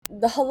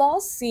the halal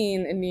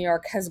scene in New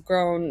York has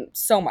grown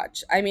so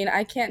much. I mean,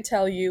 I can't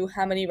tell you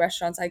how many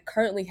restaurants I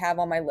currently have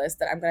on my list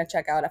that I'm going to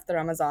check out after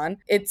Ramadan.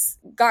 It's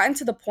gotten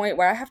to the point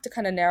where I have to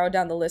kind of narrow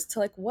down the list to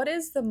like, what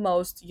is the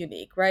most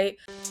unique, right?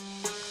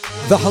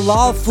 The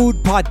Halal Food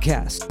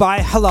Podcast by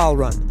Halal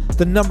Run,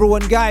 the number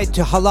one guide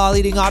to halal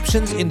eating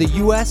options in the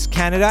US,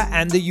 Canada,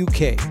 and the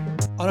UK.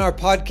 On our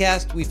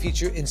podcast, we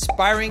feature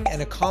inspiring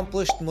and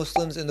accomplished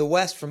Muslims in the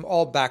West from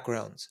all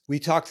backgrounds. We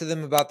talk to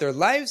them about their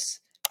lives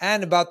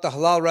and about the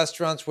halal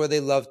restaurants where they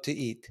love to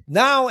eat.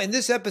 Now, in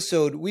this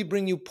episode, we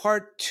bring you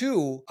part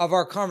 2 of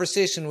our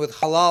conversation with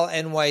Halal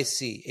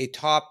NYC, a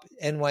top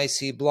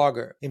NYC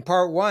blogger. In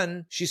part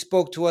 1, she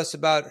spoke to us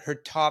about her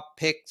top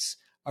picks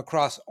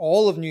across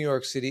all of New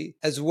York City,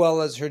 as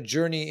well as her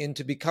journey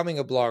into becoming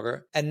a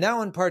blogger. And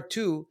now in part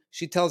 2,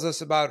 she tells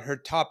us about her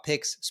top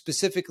picks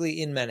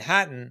specifically in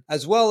Manhattan,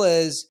 as well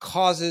as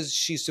causes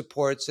she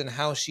supports and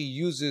how she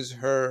uses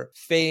her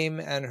fame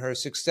and her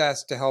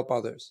success to help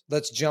others.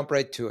 Let's jump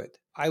right to it.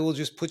 I will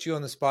just put you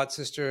on the spot,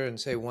 sister, and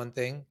say one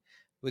thing,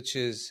 which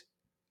is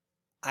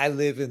I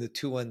live in the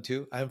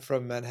 212. I'm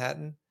from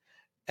Manhattan.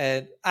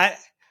 And I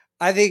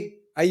think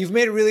you've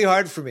made it really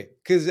hard for me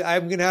because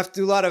I'm going to have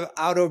to do a lot of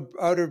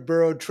outer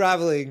borough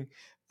traveling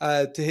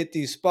to hit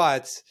these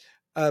spots.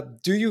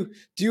 Do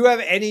you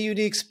have any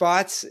unique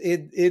spots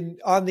in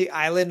on the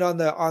island on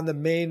the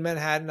main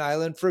Manhattan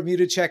Island for me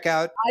to check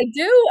out? I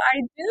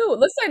do.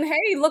 Listen,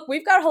 hey, look,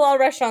 we've got halal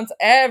restaurants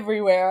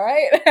everywhere,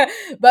 right?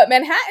 But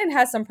Manhattan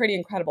has some pretty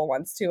incredible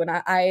ones too.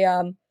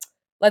 And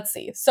let's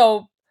see.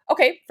 So,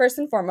 okay, first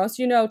and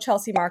foremost,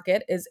 Chelsea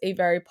Market is a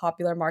very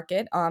popular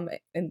market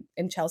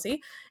in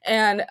Chelsea,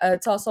 and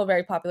it's also a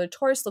very popular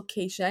tourist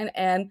location.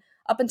 And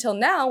up until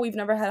now, we've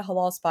never had a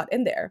halal spot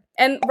in there.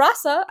 And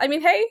Rasa, I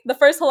mean, hey, the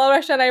first halal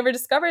restaurant I ever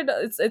discovered,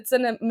 it's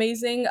an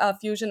amazing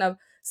fusion of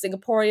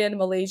Singaporean,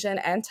 Malaysian,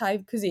 and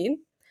Thai cuisine.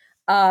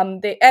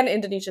 They and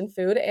Indonesian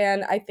food,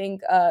 and I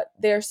think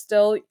they're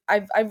still.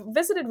 I've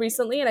visited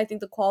recently, and I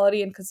think the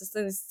quality and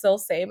consistency is still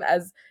same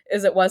as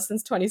it was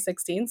since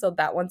 2016. So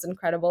that one's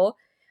incredible.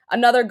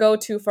 Another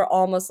go-to for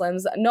all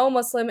Muslims. No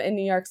Muslim in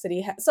New York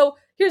City. So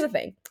here's the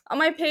thing. On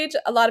my page,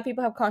 a lot of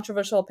people have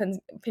controversial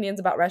opinions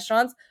about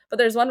restaurants, but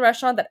there's one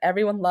restaurant that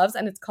everyone loves,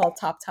 and it's called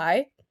Top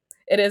Thai.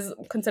 It is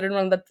considered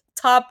one of the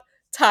top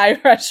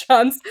Thai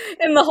restaurants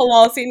in the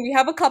halal scene. We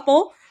have a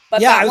couple,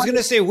 but Yeah, that I was one. going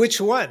to say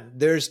which one.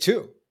 There's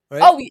 2,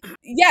 right? Oh,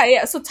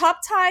 yeah. So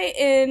Top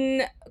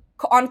Thai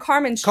on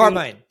Carmen Street.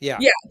 Carmine, yeah.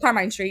 Yeah,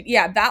 Carmine Street.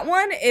 Yeah, that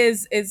one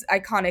is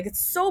iconic.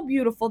 It's so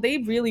beautiful. They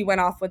really went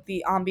off with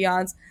the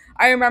ambiance.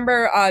 I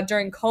remember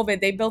during COVID,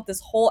 they built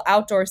this whole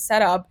outdoor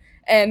setup.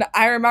 And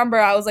I remember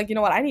I was like, you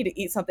know what, I need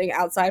to eat something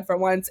outside for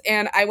once.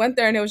 And I went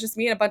there and it was just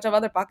me and a bunch of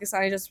other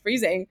Pakistanis just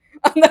freezing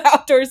on the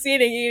outdoor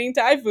seating, eating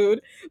Thai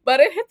food. But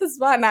it hit the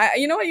spot.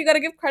 And you know what, you got to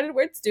give credit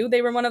where it's due.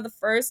 They were one of the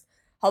first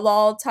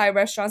halal Thai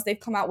restaurants. They've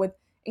come out with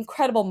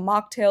incredible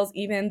mocktails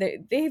even.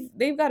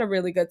 They've got a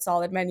really good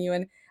solid menu.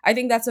 And I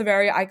think that's a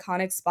very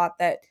iconic spot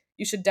that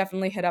you should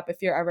definitely hit up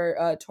if you're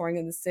ever touring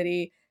in the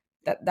city.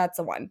 That's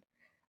the one.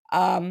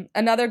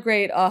 Another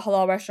great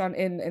halal restaurant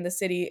in the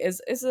city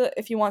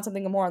if you want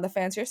something more on the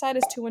fancier side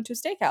is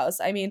 212 Steakhouse.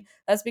 I mean,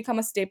 that's become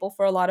a staple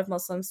for a lot of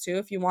Muslims too.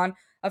 If you want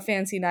a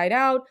fancy night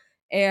out,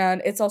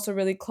 and it's also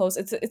really close.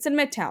 It's in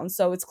Midtown,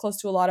 so it's close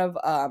to a lot of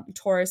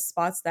tourist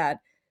spots that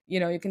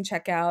you can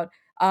check out.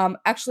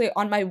 Actually,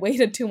 on my way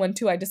to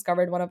 212, I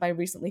discovered one of my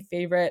recently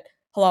favorite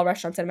halal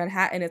restaurants in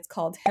Manhattan. It's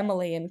called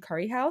Himalayan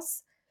Curry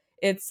House.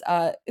 It's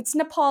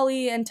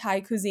Nepali and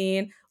Thai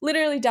cuisine,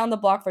 literally down the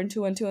block from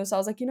 212. And so I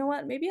was like, you know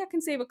what? Maybe I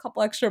can save a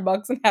couple extra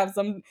bucks and have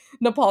some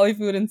Nepali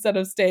food instead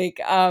of steak.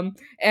 And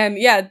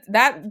yeah,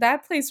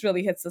 that place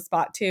really hits the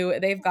spot too.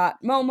 They've got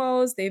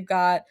momos. They've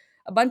got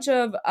a bunch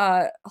of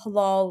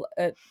halal,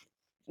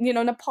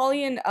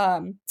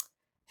 Nepalian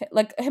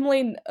like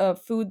Himalayan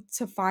food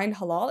to find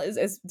halal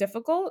is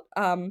difficult.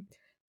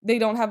 They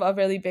don't have a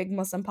really big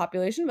Muslim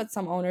population, but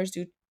some owners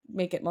do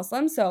make it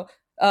Muslim, so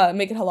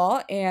make it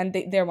halal, and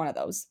they're one of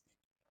those.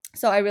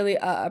 So I really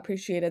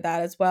appreciated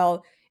that as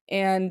well.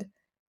 And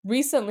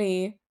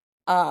recently,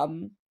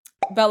 um,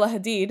 Bella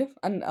Hadid,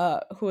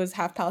 who is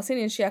half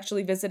Palestinian, she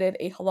actually visited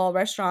a halal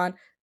restaurant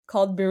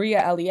called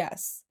Berea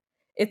LES.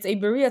 It's a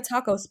Berea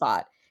taco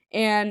spot.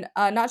 And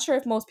not sure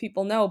if most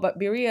people know, but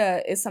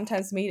birria is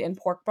sometimes made in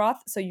pork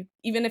broth. So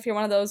even if you're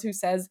one of those who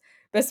says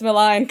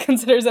Bismillah and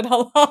considers it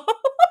halal,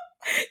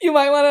 you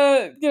might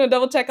want to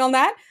double check on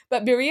that.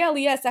 But Birria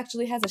Elias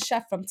actually has a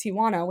chef from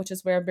Tijuana, which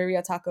is where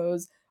birria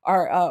tacos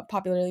are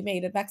popularly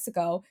made in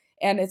Mexico,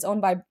 and it's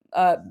owned by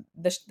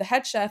the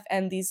head chef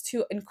and these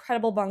 2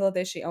 incredible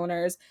Bangladeshi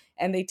owners,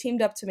 and they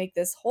teamed up to make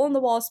this hole in the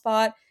wall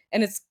spot,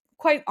 and it's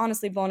quite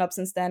honestly blown up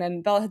since then.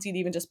 And Bella Hadid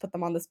even just put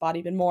them on the spot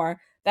even more.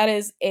 That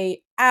is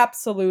a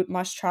absolute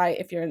must try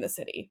if you're in the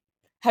city.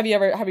 Have you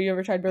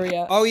ever tried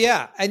birria? Oh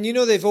yeah, and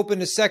they've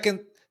opened a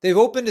second. They've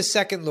opened a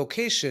second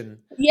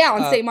location. Yeah,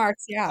 on St.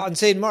 Mark's. Yeah, on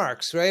St.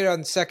 Mark's, right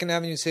on 2nd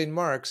Avenue, St.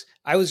 Mark's.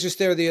 I was just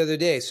there the other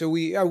day. So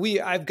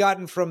I've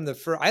gotten from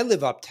I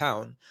live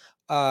uptown,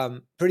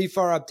 pretty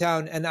far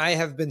uptown, and I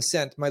have been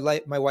sent. My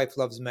wife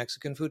loves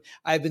Mexican food.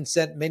 I've been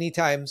sent many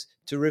times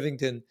to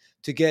Rivington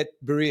to get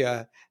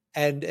birria,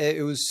 and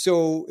it was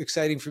so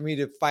exciting for me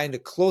to find a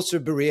closer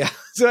birria,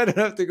 so I don't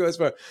have to go as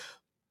far.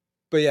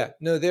 But yeah,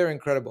 no, they're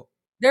incredible.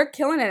 They're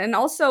killing it. And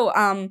also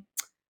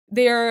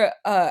they're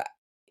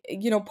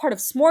part of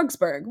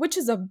Smorgasburg, which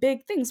is a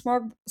big thing.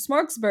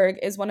 Smorgasburg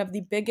is one of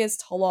the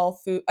biggest halal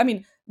food, I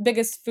mean,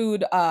 biggest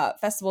food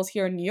festivals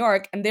here in New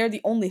York, and they're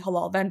the only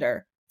halal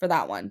vendor for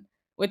that one,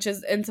 which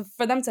is, and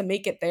for them to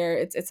make it there,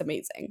 it's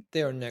amazing.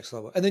 They are next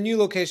level, and the new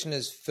location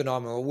is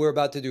phenomenal. We're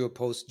about to do a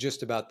post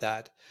just about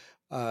that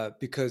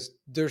because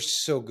they're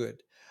so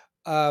good.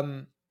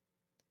 Um,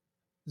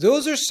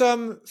 those are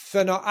some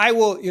I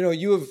will,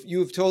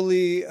 you've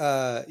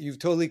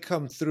totally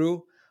come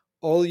through.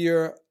 All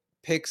your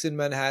picks in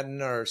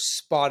Manhattan are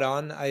spot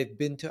on. I've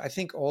been to, I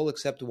think, all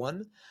except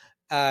one,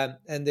 and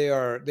they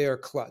are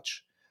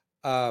clutch.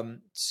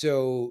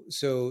 So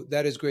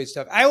that is great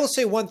stuff. I will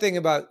say one thing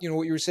about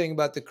what you were saying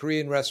about the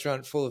Korean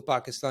restaurant full of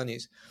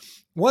Pakistanis.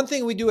 One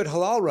thing we do at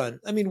Halal Run,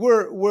 I mean,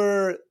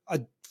 we're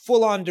a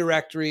full on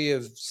directory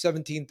of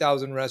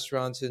 17,000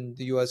 restaurants in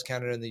the U.S.,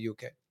 Canada, and the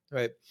U.K.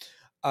 Right?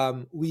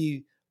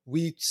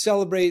 We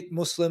celebrate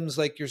Muslims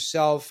like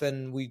yourself,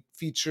 and we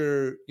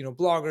feature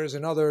bloggers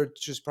and other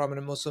just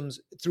prominent Muslims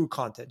through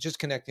content, just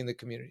connecting the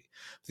community.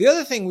 The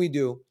other thing we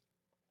do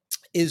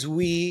is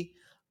we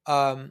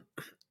um,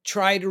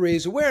 try to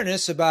raise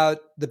awareness about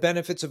the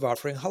benefits of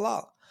offering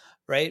halal,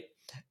 right?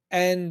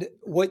 And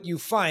what you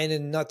find,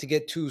 and not to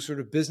get too sort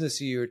of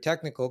businessy or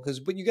technical,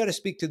 but you got to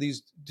speak to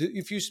these.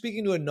 If you're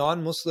speaking to a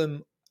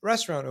non-Muslim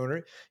restaurant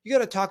owner, you got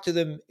to talk to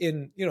them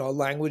in a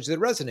language that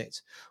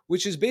resonates,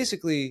 which is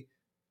basically,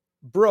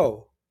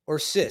 bro or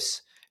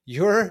sis,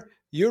 your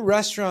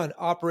restaurant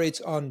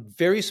operates on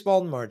very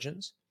small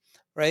margins,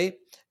 right?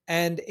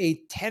 And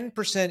a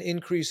 10%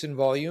 increase in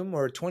volume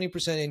or a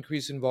 20%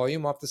 increase in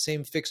volume off the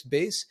same fixed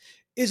base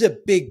is a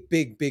big,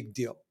 big, big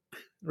deal,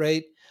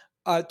 right?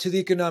 To the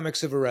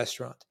economics of a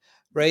restaurant,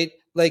 right?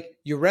 Like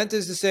your rent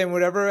is the same,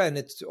 whatever, and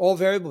it's all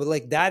variable, but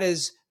like that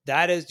is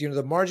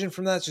the margin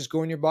from that's just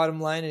going your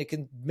bottom line, and it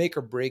can make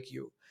or break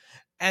you.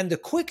 And the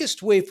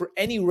quickest way for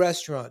any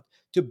restaurant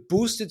to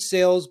boost its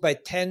sales by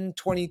 10,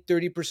 20,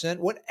 30%,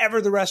 whatever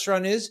the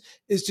restaurant is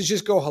to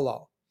just go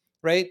halal,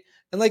 right?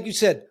 And like you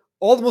said,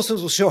 all the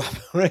Muslims will show up,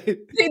 right?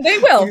 They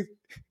will.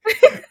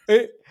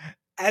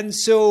 And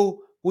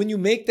so when you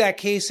make that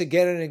case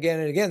again and again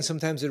and again,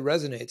 sometimes it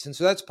resonates. And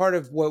so that's part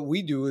of what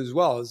we do as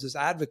well, is this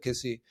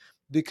advocacy,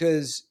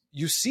 because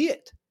you see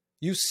it.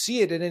 You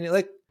see it in any,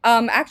 like,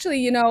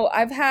 Actually,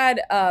 I've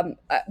had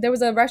there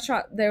was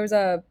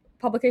a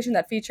publication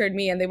that featured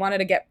me, and they wanted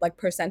to get like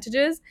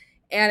percentages,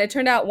 and it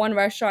turned out one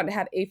restaurant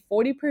had a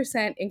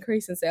 40%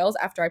 increase in sales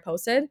after I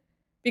posted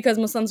because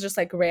Muslims just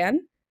like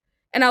ran.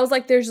 And I was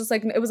like, there's just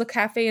like, it was a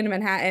cafe in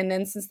Manhattan,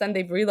 and since then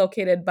they've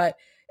relocated, but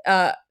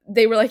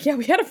they were like, yeah,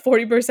 we had a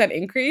 40%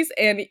 increase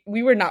and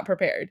we were not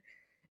prepared.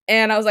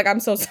 And I was like, I'm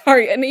so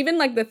sorry. And even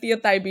like the Thea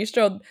Thai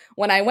Bistro,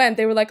 when I went,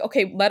 they were like,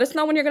 okay, let us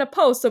know when you're going to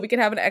post so we can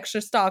have an extra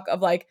stock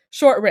of like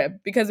short rib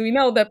because we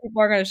know that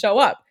people are going to show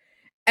up.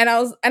 And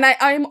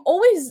I'm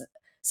always,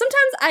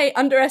 sometimes I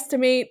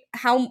underestimate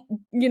how,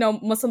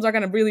 Muslims are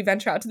going to really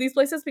venture out to these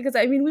places because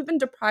I mean, we've been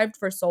deprived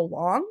for so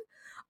long.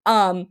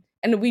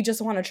 And we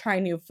just want to try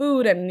new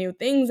food and new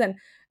things.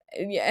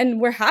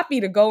 And we're happy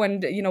to go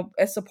and,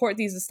 support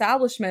these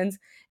establishments.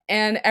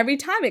 And every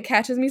time it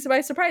catches me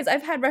by surprise.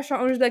 I've had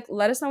restaurant owners be like,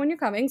 let us know when you're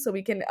coming so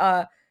we can,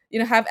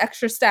 have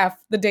extra staff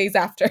the days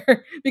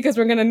after because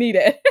we're going to need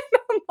it.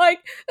 I'm like,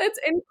 that's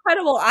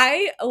incredible.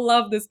 I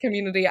love this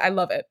community. I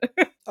love it.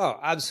 oh,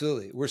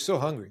 absolutely. We're so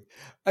hungry.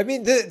 I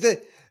mean,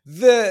 the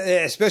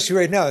especially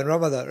right now in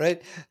Ramadan,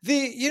 right?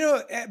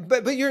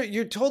 But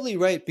you're totally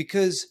right,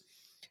 because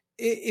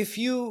if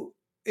you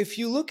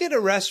look at a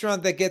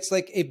restaurant that gets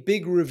like a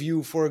big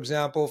review, for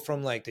example,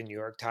 from like the New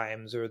York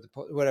Times or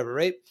whatever,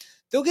 right?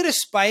 They'll get a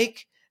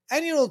spike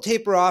and it'll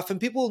taper off,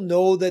 and people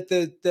know that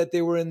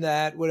they were in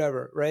that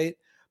whatever, right?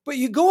 But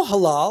you go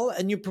halal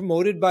and you're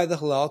promoted by the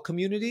halal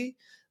community,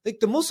 like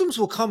the Muslims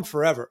will come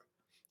forever,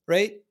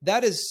 right?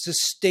 That is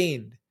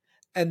sustained,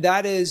 and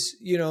that is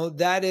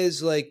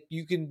like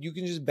you can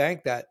just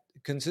bank that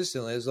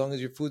consistently as long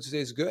as your food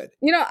stays good.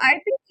 I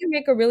think you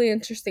make a really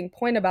interesting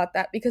point about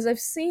that because I've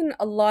seen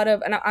a lot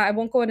of, and I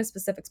won't go into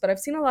specifics, but I've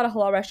seen a lot of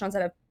halal restaurants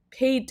that have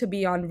paid to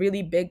be on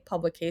really big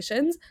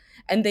publications,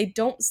 and they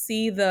don't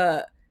see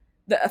the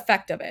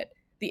effect of it,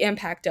 the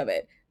impact of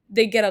it.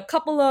 They get a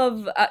couple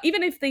of,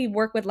 even if they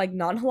work with like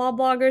non halal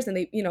bloggers and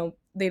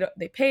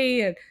they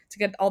pay and to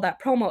get all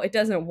that promo, it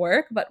doesn't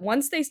work. But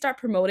once they start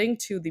promoting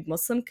to the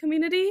Muslim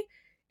community,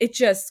 it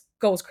just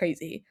goes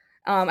crazy.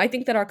 I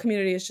think that our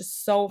community is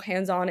just so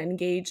hands-on,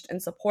 engaged,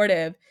 and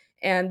supportive.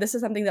 And this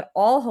is something that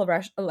all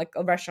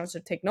restaurants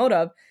should take note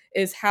of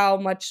is how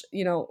much,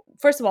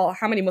 first of all,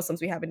 how many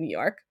Muslims we have in New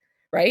York,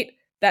 right?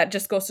 That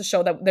just goes to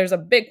show that there's a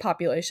big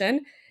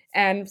population.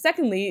 And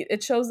secondly,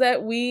 it shows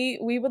that we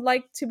would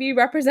like to be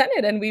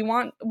represented, and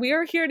we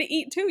are here to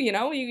eat too,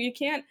 you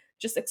can't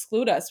just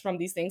exclude us from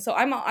these things. So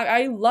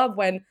I love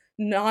when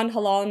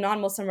non-halal,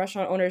 non-Muslim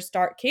restaurant owners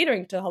start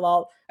catering to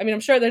halal. I mean, I'm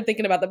sure they're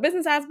thinking about the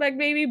business aspect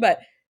maybe, but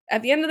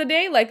at the end of the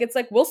day, like it's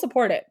like we'll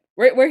support it.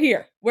 We're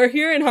here. We're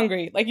here and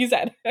hungry, like you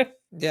said.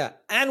 Yeah,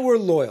 and we're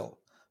loyal,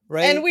 And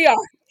right? we are.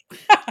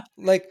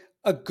 Like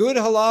a good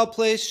halal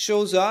place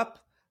shows up,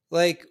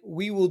 like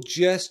we will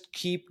just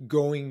keep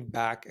going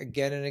back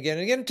again and again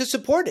and again to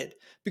support it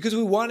because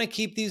we want to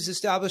keep these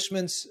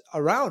establishments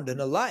around and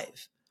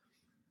alive,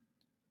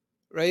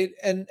 right?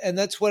 And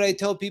that's what I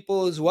tell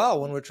people as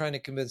well when we're trying to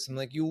convince them,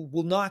 like you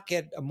will not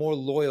get a more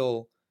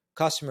loyal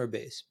customer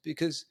base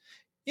because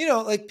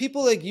like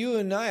people like you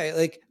and I,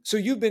 like, so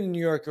you've been in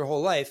New York your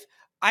whole life.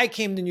 I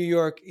came to New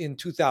York in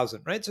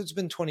 2000, right? So it's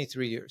been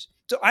 23 years.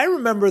 So I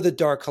remember the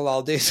dark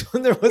halal days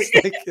when there was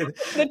like The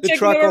the chicken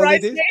truck over only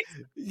rice days.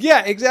 day.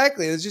 Yeah,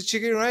 exactly. It was just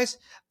chicken and rice.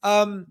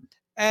 Um,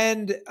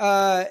 and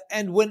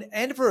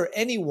whenever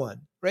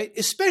anyone, right,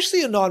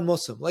 especially a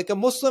non-Muslim, like a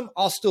Muslim,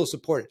 I'll still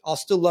support it. I'll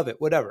still love it,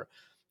 whatever.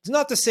 It's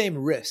not the same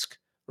risk,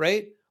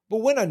 right?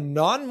 But when a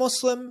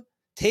non-Muslim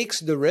takes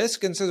the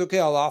risk and says, okay,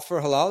 I'll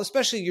offer halal,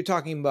 especially you're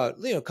talking about,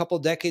 a couple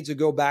of decades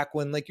ago back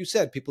when, like you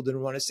said, people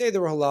didn't want to say they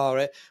were halal,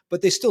 right?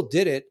 But they still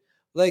did it.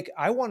 Like,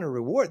 I want to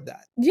reward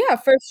that. Yeah,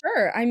 for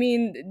sure. I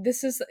mean,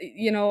 this is,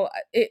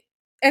 it,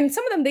 and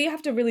some of them, they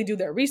have to really do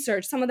their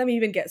research. Some of them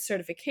even get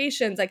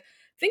certifications. Like,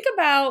 think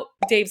about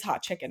Dave's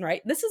Hot Chicken,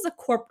 right? This is a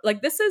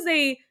like, this is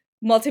a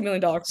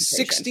multi-million dollar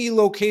corporation. 60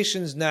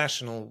 locations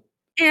national.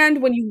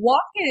 And when you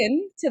walk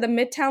in to the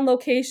Midtown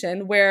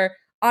location, where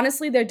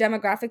honestly, their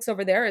demographics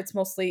over there, it's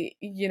mostly,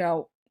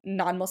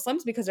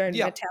 non-Muslims because they're in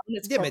Yeah. Midtown,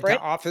 it's Yeah, Midtown corporate.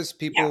 office Yeah.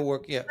 people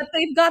work. Yeah. But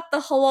they've got the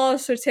halal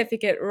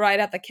certificate right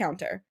at the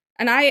counter.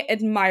 And I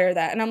admire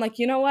that. And I'm like,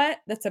 you know what?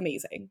 That's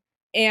amazing.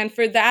 And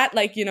for that,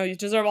 like, you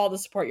deserve all the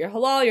support. You're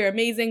halal, you're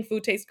amazing,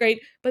 food tastes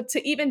great. But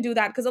to even do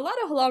that, because a lot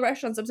of halal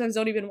restaurants sometimes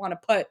don't even want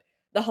to put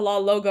the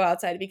halal logo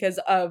outside because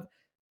of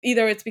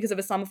either it's because of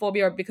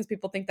Islamophobia or because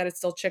people think that it's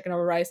still chicken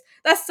over rice.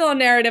 That's still a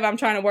narrative I'm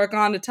trying to work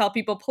on to tell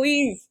people,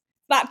 please,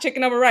 not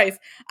chicken over rice.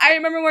 I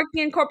remember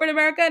working in corporate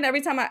America, and every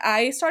time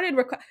I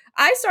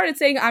started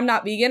saying I'm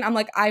not vegan. I'm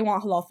like, I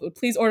want halal food.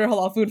 Please order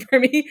halal food for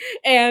me.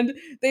 And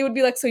they would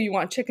be like, so you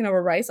want chicken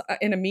over rice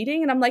in a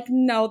meeting? And I'm like,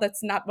 no,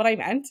 that's not what I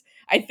meant.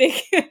 I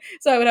think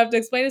so. I would have to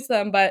explain it to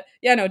them. But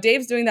yeah, no,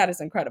 Dave's doing that is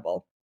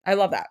incredible. I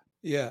love that.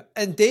 Yeah.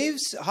 And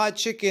Dave's Hot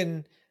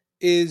Chicken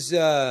is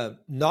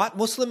not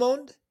Muslim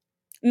owned.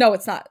 No,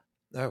 it's not.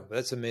 Oh,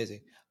 that's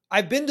amazing.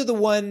 I've been to the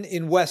one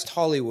in West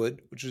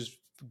Hollywood, which was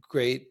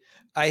great.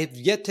 I have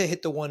yet to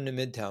hit the one in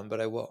Midtown,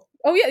 but I will.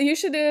 Oh yeah, you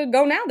should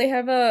go now. They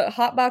have a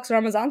hot box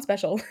Ramazan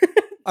special.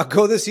 I'll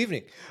go this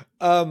evening.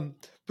 But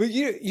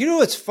you know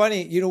what's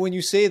funny? When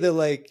you say that,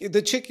 like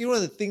the chicken,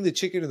 the thing, the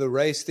chicken and the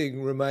rice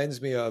thing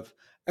reminds me of,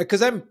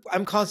 because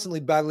I'm constantly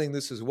battling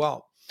this as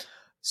well.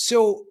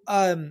 So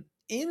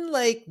in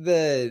like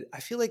I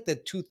feel like the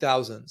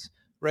 2000s,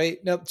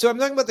 right now. So I'm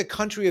talking about the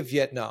country of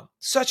Vietnam.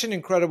 Such an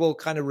incredible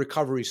kind of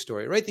recovery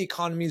story, right? The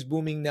economy is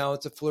booming now.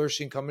 It's a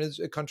flourishing company. It's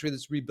a country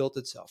that's rebuilt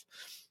itself.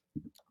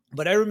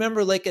 But I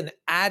remember like an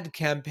ad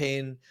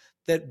campaign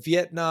that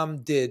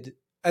Vietnam did,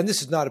 and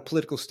this is not a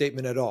political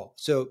statement at all.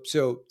 So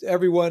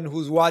everyone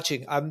who's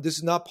watching, this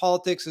is not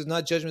politics, it's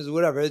not judgments,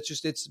 whatever.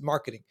 It's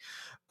marketing.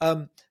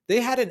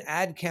 They had an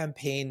ad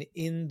campaign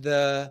in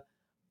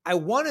I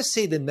want to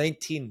say the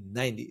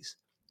 1990s,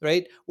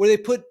 right, where they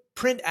put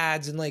print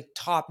ads in like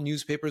top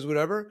newspapers,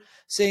 whatever,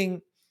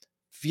 saying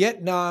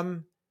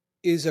Vietnam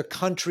is a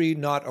country,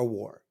 not a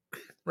war,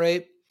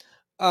 right?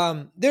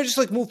 They're just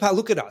like, move past,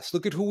 look at us,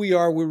 look at who we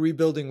are, we're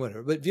rebuilding,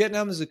 whatever. But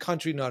Vietnam is a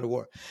country, not a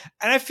war.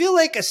 And I feel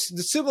like a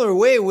similar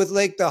way with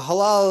like the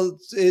halal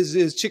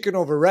is chicken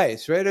over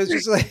rice, right? It's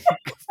just like,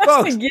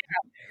 folks, Yeah.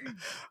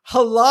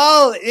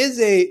 halal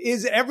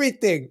is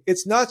everything.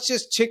 It's not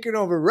just chicken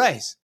over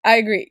rice. I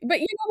agree.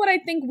 But you know what I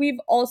think we've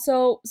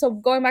also, so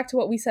going back to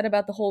what we said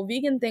about the whole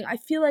vegan thing, I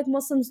feel like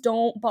Muslims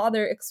don't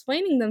bother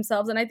explaining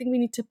themselves. And I think we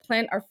need to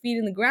plant our feet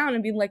in the ground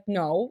and be like,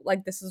 no,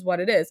 like this is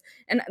what it is.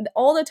 And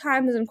all the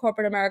times in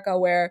corporate America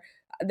where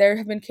there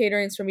have been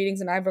caterings for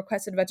meetings and I've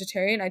requested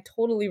vegetarian, I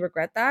totally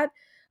regret that.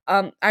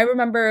 I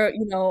remember,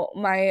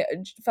 my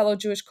fellow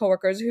Jewish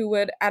coworkers who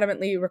would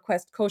adamantly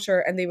request kosher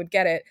and they would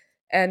get it.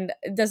 And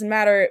it doesn't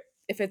matter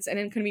if it's an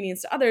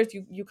inconvenience to others,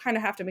 you kind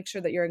of have to make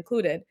sure that you're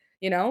included,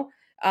 you know?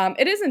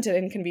 It isn't an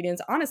inconvenience.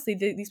 Honestly,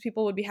 these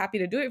people would be happy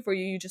to do it for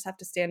you. You just have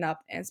to stand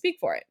up and speak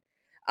for it.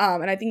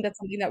 And I think that's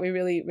something that we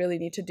really, really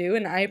need to do.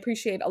 And I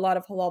appreciate a lot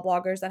of halal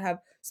bloggers that have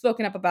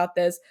spoken up about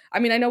this. I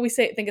mean, I know we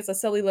think it's a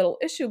silly little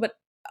issue, but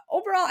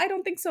overall, I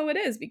don't think so. It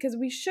is because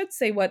we should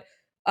say what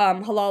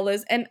halal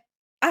is. And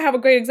I have a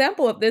great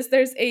example of this.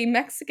 There's a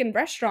Mexican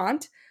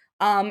restaurant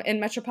in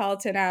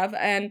Metropolitan Ave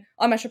and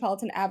on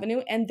Metropolitan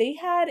Avenue, and they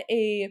had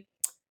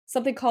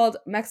something called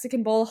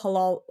Mexican bowl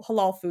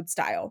halal food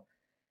style.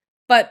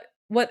 But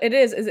what it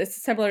is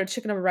it's similar to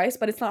chicken over rice,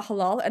 but it's not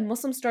halal. And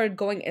Muslims started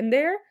going in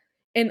there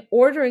and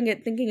ordering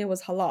it thinking it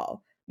was halal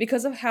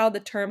because of how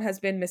the term has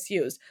been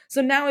misused.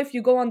 So now if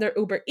you go on their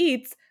Uber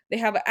Eats, they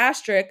have an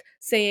asterisk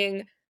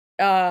saying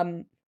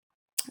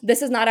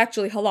this is not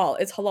actually halal.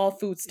 It's halal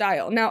food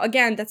style. Now,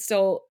 again, that's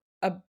still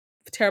a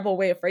terrible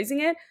way of phrasing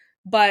it,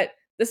 but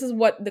this is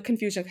what the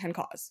confusion can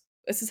cause.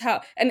 This is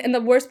how, and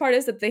the worst part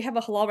is that they have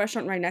a halal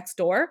restaurant right next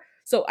door.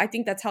 So I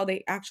think that's how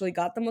they actually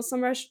got the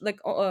Muslim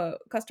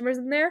customers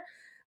in there.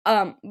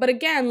 But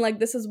again, like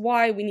this is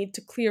why we need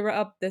to clear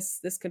up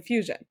this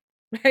confusion,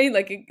 right?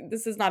 Like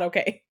this is not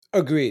okay.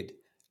 Agreed.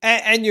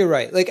 And you're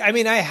right. Like, I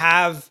mean, I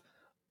have,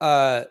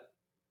 uh,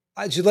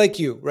 just like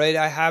you, right?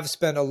 I have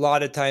spent a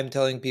lot of time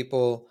telling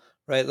people,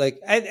 right? Like,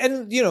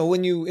 you know,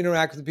 when you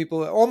interact with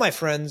people, all my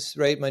friends,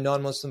 right? My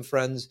non-Muslim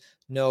friends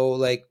know,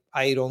 like,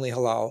 I eat only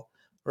halal,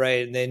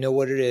 right? And they know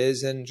what it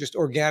is. And just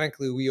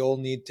organically, we all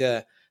need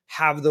to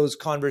have those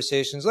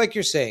conversations, like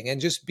you're saying, and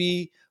just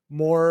be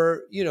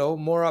more, you know,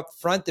 more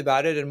upfront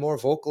about it and more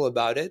vocal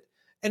about it.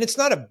 And it's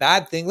not a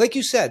bad thing. Like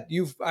you said,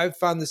 I've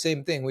found the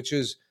same thing, which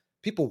is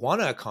people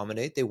want to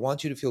accommodate. They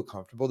want you to feel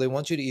comfortable. They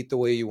want you to eat the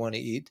way you want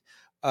to eat.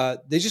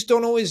 They just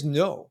don't always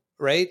know,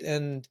 right?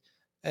 And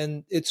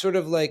it's sort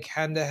of like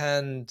hand to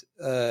hand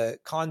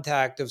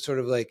contact of sort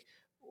of like,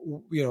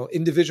 you know,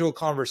 individual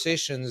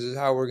conversations is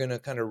how we're going to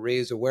kind of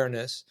raise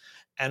awareness,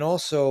 and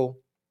also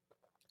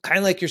kind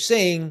of like you're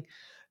saying,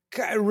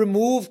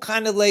 remove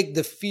kind of like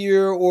the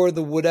fear or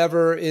the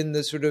whatever in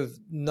the sort of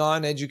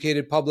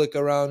non-educated public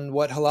around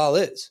what halal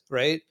is,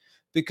 right?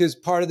 Because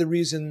part of the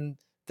reason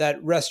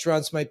that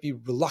restaurants might be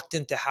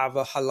reluctant to have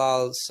a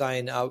halal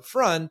sign out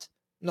front,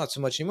 not so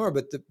much anymore,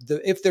 but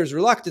if there's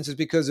reluctance, is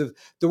because of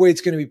the way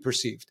it's going to be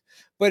perceived.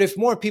 But if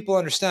more people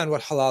understand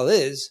what halal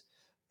is,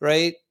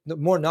 right, the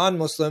more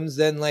non-Muslims,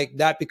 then like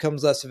that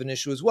becomes less of an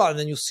issue as well, and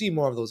then you'll see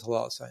more of those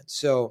halal signs.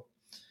 So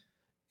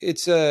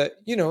it's a,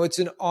 you know, it's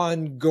an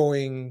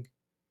ongoing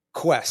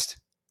quest,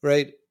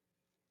 right?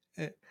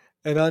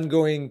 An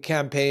ongoing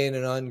campaign,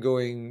 an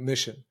ongoing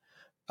mission,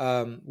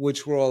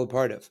 which we're all a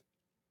part of.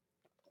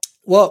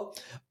 Well,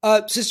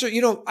 sister,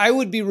 you know, I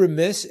would be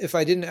remiss if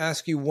I didn't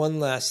ask you one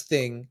last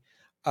thing,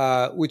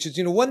 which is,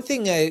 you know, one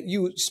thing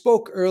you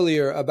spoke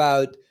earlier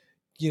about,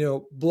 you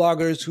know,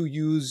 bloggers who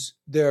use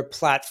their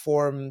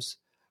platforms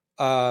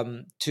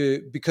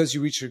to, because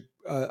you reach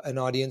an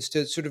audience,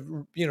 to sort of,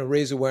 you know,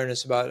 raise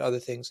awareness about other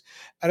things.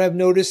 And I've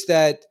noticed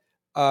that,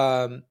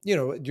 you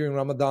know, during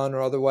Ramadan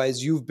or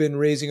otherwise, you've been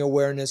raising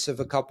awareness of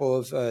a couple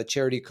of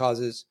charity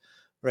causes,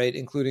 right,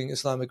 including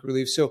Islamic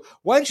Relief. So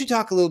why don't you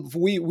talk a little?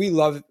 We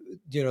love,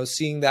 you know,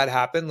 seeing that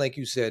happen, like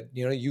you said,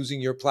 you know,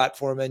 using your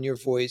platform and your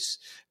voice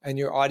and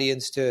your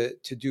audience to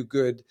do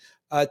good.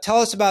 Tell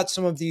us about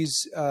some of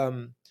these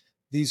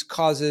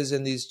causes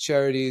and these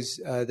charities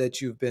that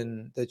you've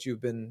been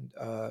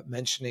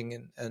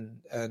mentioning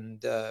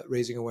and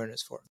raising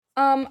awareness for.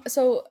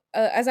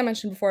 As I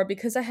mentioned before,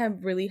 because I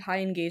have really high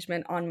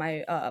engagement on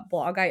my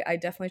blog, I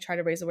definitely try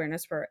to raise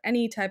awareness for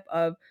any type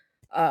of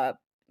uh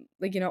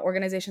like, you know,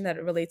 organization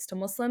that relates to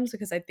Muslims,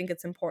 because I think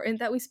it's important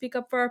that we speak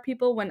up for our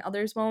people when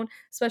others won't,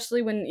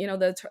 especially when, you know,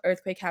 the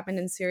earthquake happened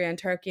in Syria and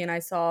Turkey, and I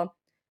saw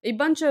a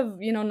bunch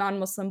of, you know,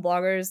 non-Muslim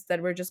bloggers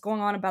that were just going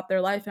on about their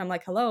life, and I'm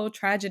like, hello,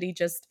 tragedy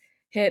just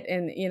hit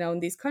in, you know, in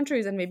these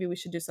countries, and maybe we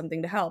should do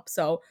something to help.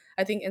 So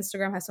I think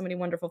Instagram has so many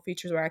wonderful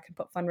features where I can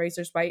put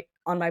fundraisers right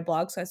on my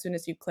blog, so as soon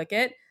as you click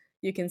it,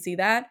 you can see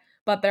that.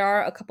 But there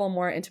are a couple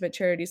more intimate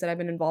charities that I've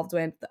been involved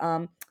with.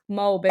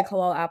 Mo, Big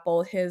Halal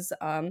Apple, his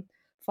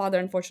father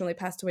unfortunately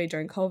passed away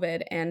during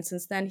COVID, and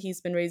since then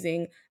he's been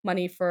raising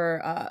money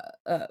for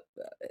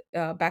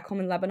back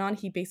home in Lebanon.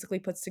 He basically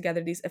puts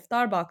together these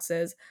iftar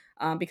boxes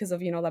because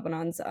of, you know,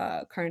 Lebanon's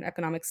current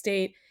economic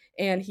state,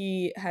 and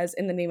he has,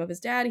 in the name of his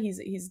dad,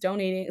 he's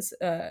donating,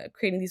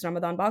 creating these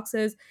Ramadan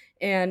boxes,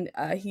 and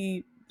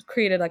he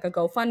created like a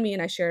GoFundMe,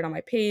 and I share it on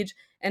my page,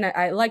 and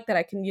I like that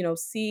I can, you know,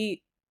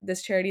 see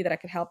this charity that I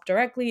could help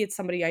directly. It's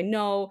somebody I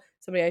know,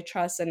 somebody I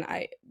trust, and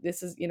I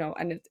this is, you know,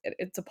 and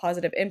it's a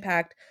positive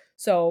impact.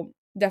 So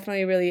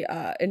definitely really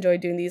enjoy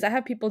doing these. I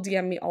have people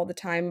DM me all the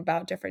time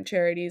about different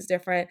charities,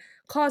 different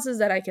causes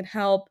that I can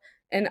help,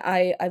 and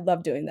I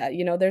love doing that.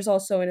 You know, there's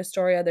also in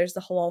Astoria, there's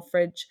the halal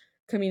fridge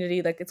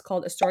community, like it's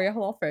called Astoria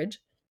Halal Fridge,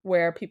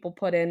 where people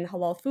put in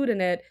halal food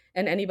in it,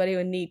 and anybody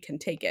in need can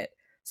take it.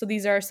 So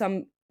these are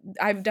some.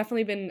 I've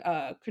definitely been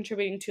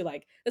contributing to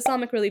like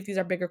Islamic Relief. These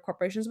are bigger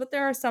corporations, but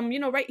there are some, you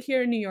know, right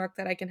here in New York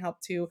that I can help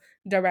to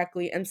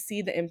directly and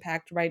see the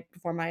impact right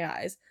before my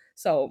eyes.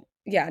 So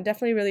yeah,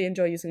 definitely really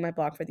enjoy using my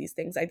blog for these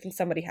things. I think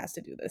somebody has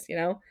to do this, you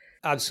know?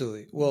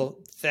 Absolutely. Well,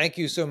 thank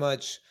you so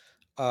much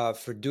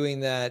for doing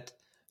that,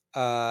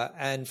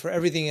 and for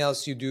everything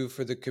else you do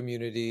for the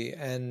community.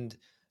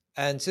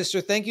 And sister,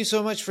 thank you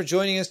so much for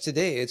joining us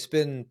today. It's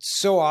been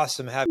so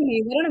awesome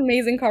having. What an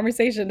amazing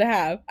conversation to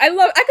have. I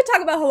could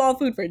talk about halal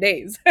food for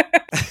days.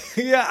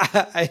 Yeah,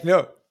 I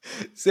know.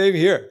 Same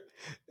here.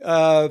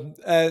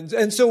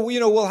 And so,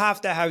 you know, we'll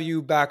have to have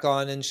you back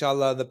on,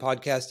 inshallah, the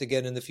podcast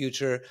again in the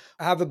future.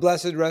 Have a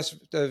blessed rest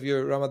of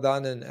your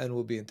Ramadan, and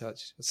we'll be in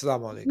touch.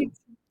 Assalamu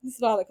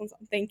alaikum.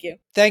 Thank you.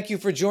 Thank you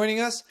for joining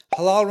us.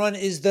 Halal Run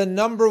is the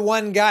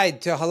 #1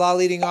 guide to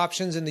halal eating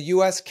options in the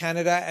US,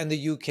 Canada, and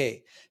the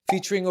UK,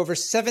 featuring over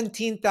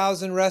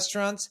 17,000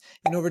 restaurants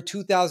in over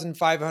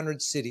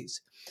 2,500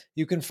 cities.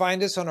 You can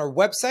find us on our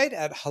website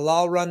at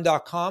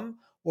halalrun.com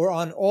or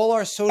on all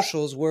our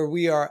socials where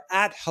we are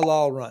at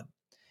halalrun.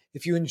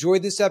 If you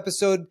enjoyed this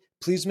episode,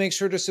 please make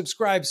sure to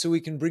subscribe so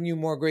we can bring you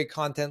more great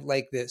content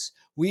like this.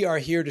 We are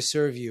here to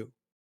serve you.